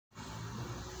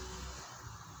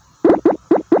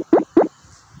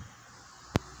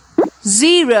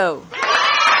zero,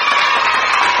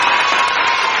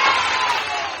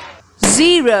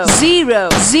 zero, zero,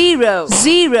 zero,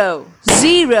 zero,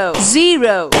 zero,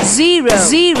 zero, zero,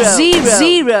 zero,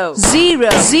 zero, zero,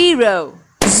 zero,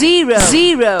 zero,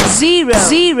 zero, zero,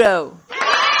 zero.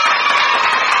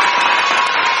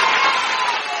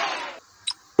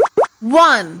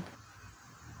 One,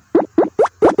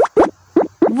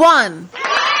 one,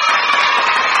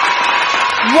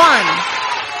 one,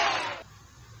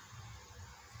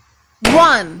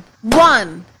 one,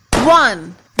 one,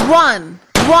 one,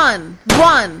 one,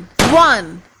 one,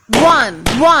 one, one,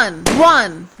 one,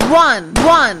 one, one,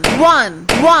 one, one,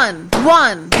 one,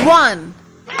 one, one.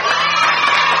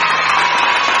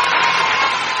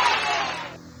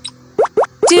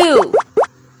 Two,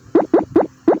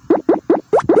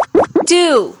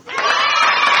 two,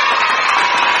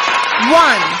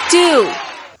 one, two,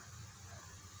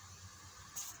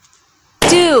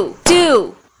 two,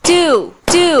 two, two,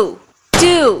 two,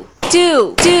 two,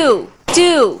 two, two,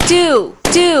 two,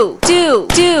 two, two,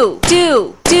 two, two,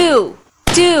 two, two,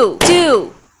 two,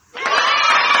 two.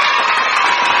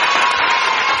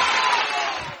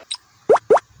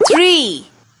 Three,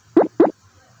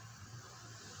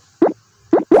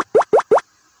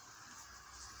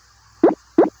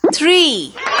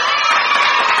 three,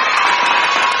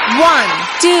 one,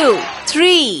 two,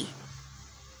 three,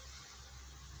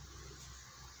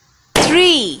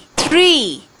 three,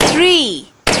 three,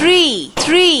 three, three,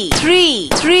 three, three, three,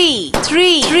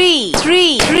 three, three,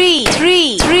 three, three,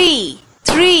 three, three,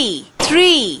 three,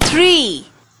 three, three.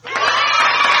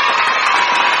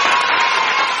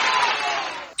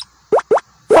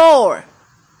 Four,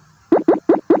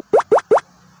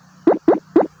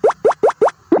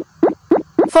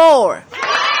 four,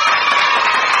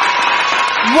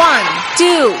 one,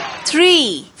 two,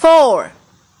 three, four,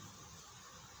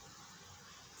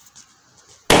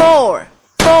 four,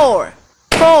 four,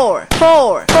 four,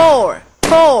 four, four,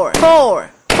 four, four,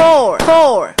 four, four,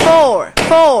 four,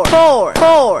 four, four,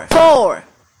 four, four,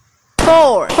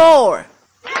 four, four.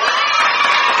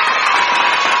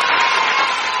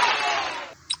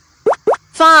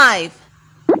 Five,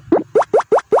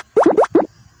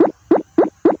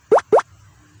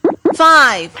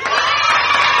 five,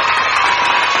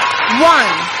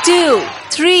 one, two,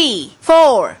 three,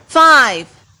 four, five,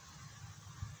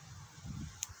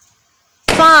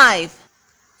 five,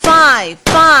 five,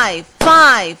 five,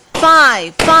 five,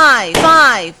 five, five,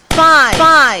 five, five,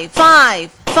 five,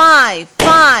 five, five,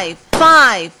 five,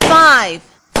 five, five,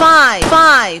 five,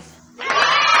 five.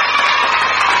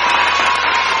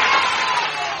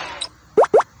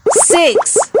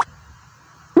 Six,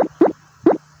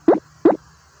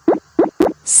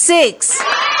 six,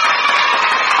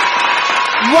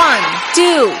 one,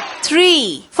 two,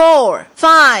 three, four,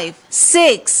 five,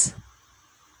 six,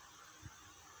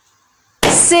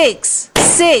 six,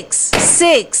 six,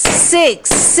 six, six,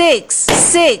 six,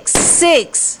 six,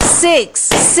 six, six,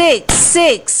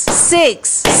 six, six, six,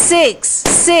 six,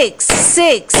 six,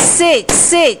 six, six,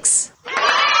 six.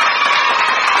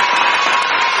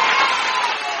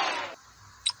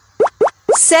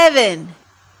 Seven,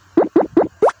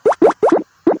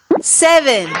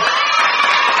 seven,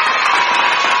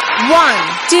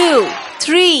 one, two,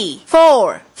 three,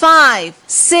 four, five,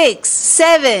 six,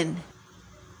 seven,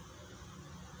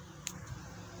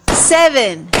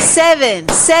 seven, seven,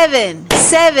 seven,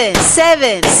 seven,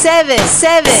 seven, seven,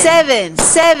 seven, seven,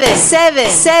 seven, seven,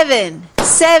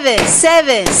 seven,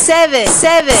 seven, seven,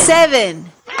 seven, seven.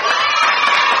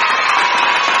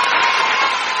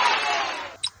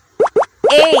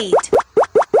 Eight,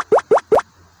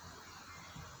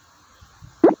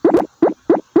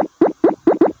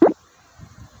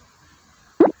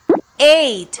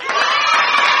 eight,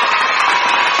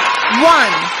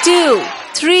 one, two,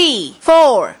 three,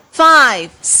 four,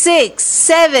 five, six,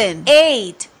 seven,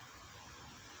 eight,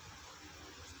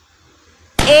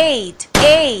 eight,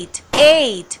 eight,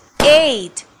 eight,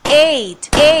 eight, eight,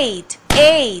 eight,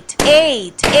 eight,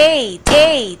 eight, eight,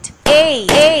 eight,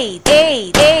 eight, eight,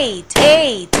 eight, eight,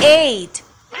 eight, eight.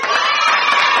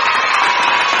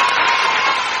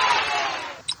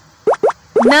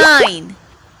 Nine,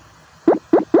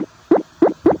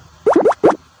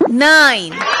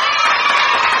 nine,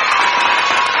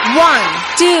 one,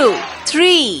 two,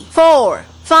 three, four,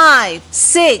 five,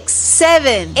 six,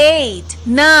 seven, eight,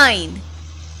 nine.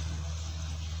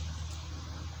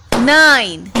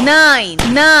 Nine, nine,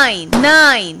 nine,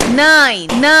 nine, nine, nine,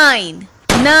 nine,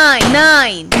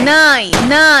 nine, nine,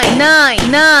 nine,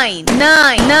 nine, nine,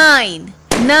 nine,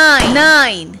 nine,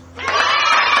 nine.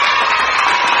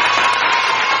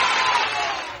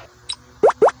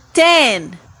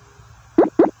 10,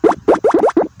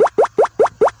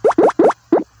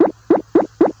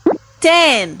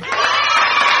 10.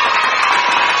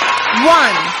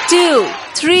 1, 2,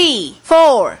 3,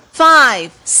 4,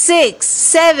 5, 6,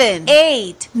 7,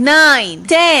 8, 9,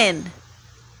 10.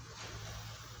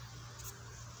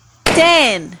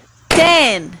 10,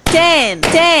 10, 10,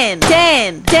 10, 10,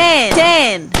 10,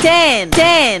 10, 10, 10,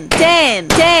 10,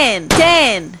 10,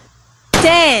 10,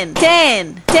 10,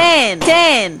 10, 10,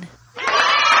 10.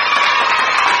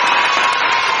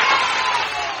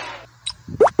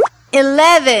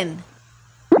 11,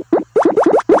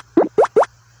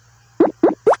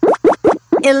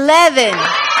 11.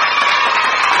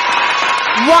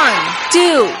 1,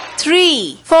 2,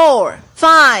 3, 4,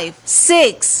 5,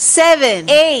 6, 7,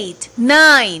 8,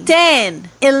 9, 10,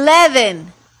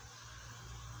 11.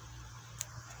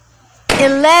 11,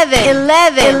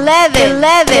 11, 11,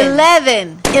 11,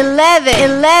 11, 11,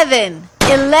 11,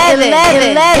 11,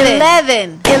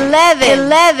 11, 11,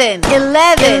 11,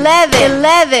 11, 11,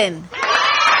 11.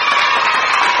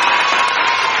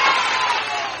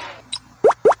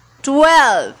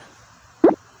 12,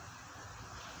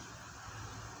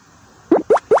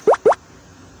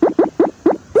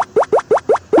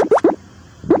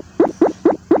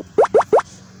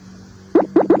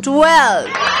 12.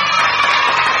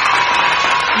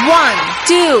 1,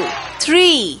 2,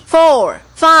 3, 4,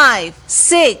 5,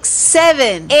 6,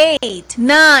 7, 8,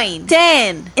 9,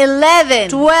 10, 11,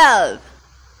 12.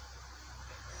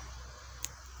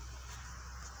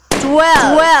 12,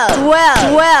 12,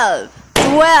 12,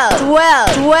 12,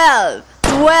 12, 12,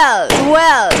 12,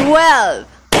 12,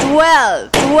 12,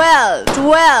 12,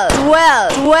 12,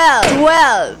 12, 12,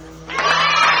 12.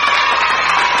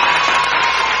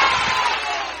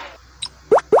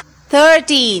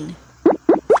 13,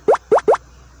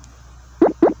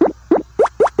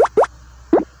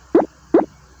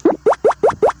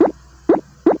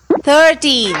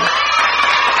 13.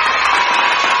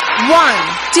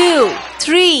 1, 2,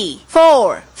 3,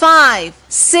 4, 5,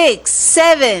 6,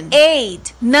 7,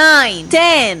 8, 9,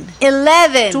 10,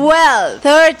 11, 12,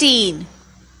 13.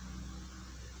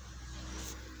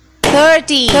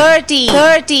 13, 13,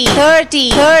 13,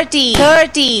 13, 13,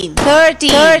 13, 13,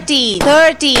 13,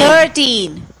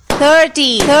 13,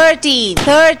 13, 13,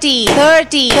 13,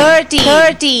 13, 13,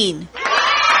 13.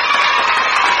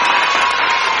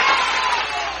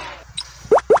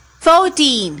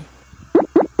 14,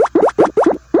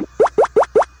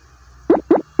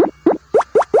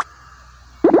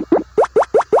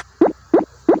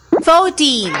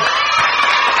 14.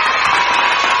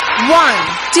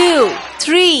 1, 2,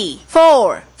 3,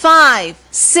 4, 5,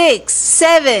 6,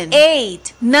 7,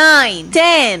 8, 9,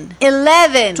 10,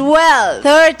 11, 12,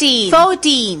 13,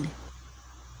 14.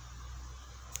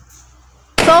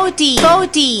 14,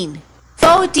 14.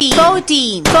 14,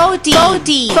 14, 14,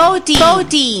 14,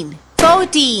 14, 14,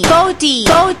 14, 14,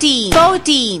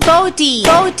 14, 14,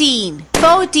 14,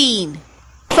 14,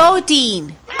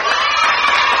 14.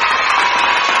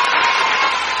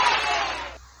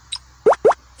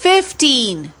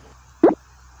 15,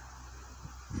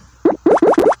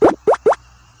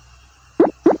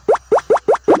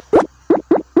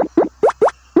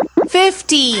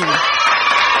 15.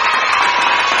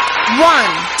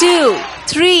 1, 2,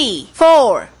 3,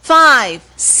 4, 5,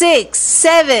 6,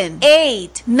 7,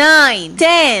 8, 9,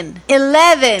 10,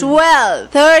 11, 12,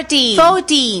 13,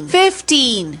 14,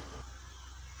 15.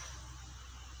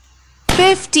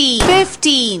 15,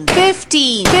 15, 15,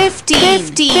 15,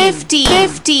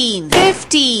 15, 15,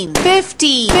 15,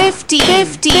 15,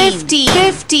 15,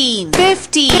 15, 15,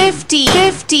 15,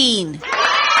 15.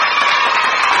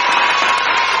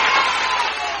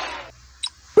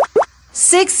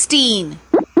 16,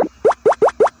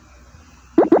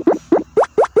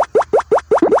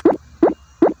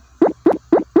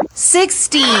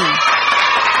 16.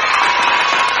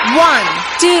 1,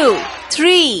 2,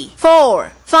 3,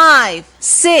 4, 5,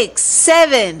 6,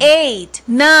 7, 8,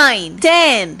 9,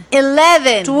 10,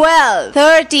 11, 12,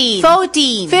 13,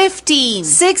 14, 15,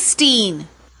 16.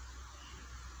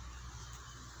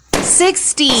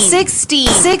 16, 16,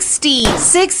 16, 16,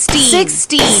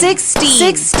 16, 16,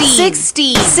 16,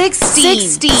 16,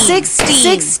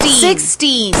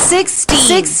 16, 16,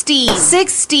 16,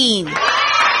 16.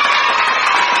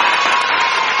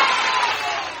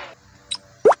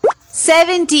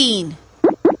 17,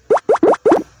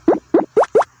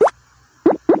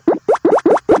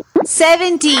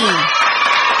 17.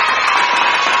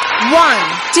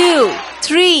 1, 2,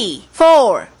 3,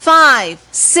 4, 5,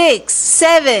 6,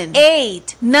 7,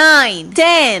 8, 9,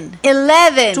 10,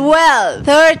 11, 12,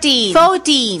 13,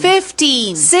 14,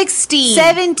 15, 16,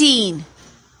 17.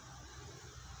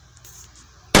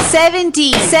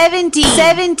 70, 70,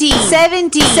 70,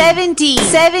 70, 70, 70,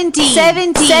 70,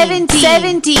 70,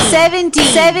 70, 70, 70,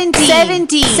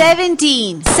 70,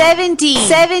 17, 70,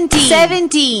 70,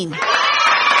 17.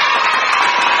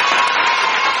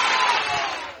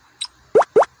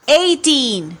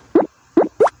 18,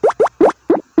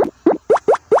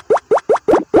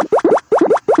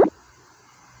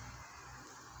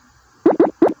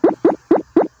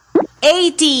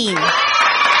 18.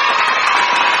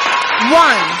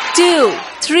 1, 2,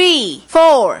 3,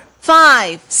 4,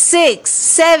 5, 6,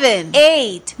 7,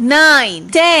 8, 9,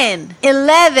 10,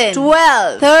 11,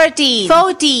 12, 13,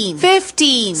 14,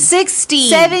 15, 16,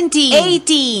 17,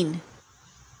 18.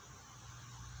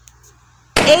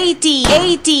 18,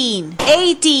 18,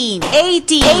 18, 18,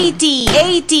 18, 18,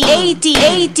 18,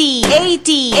 18,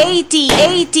 18,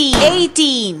 18, 18,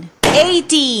 18,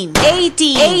 18,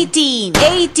 18, 18,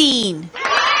 18.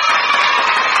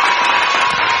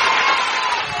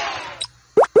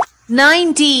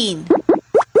 19,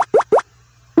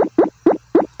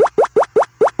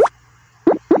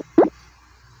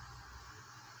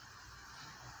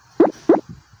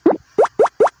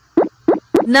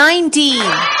 19.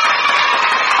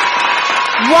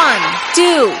 1,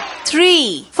 2,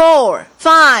 3, 4,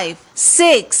 5,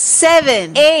 6,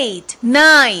 7, 8,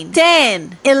 9,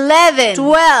 10, 11,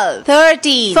 12,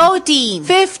 13, 14,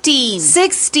 15,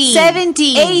 16,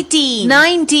 17, 18,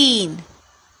 19.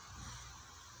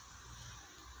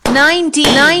 90,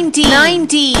 90,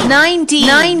 90, 90,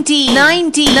 90,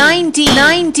 90, 90,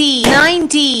 90,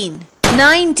 19.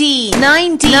 90,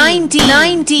 90, 90,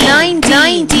 90,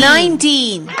 90,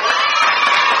 19.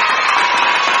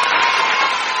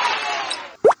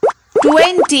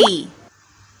 20,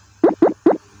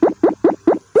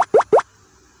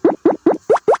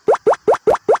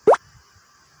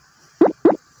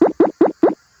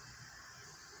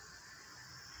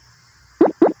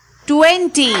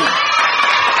 20.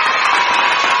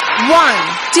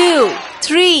 1, 2,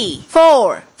 3,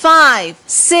 4, 5,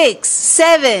 6,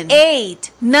 7,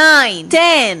 8, 9,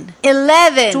 10,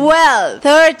 11, 12,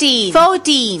 13,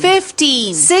 14,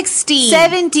 15, 16,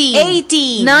 17,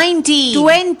 18, 19,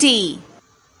 20.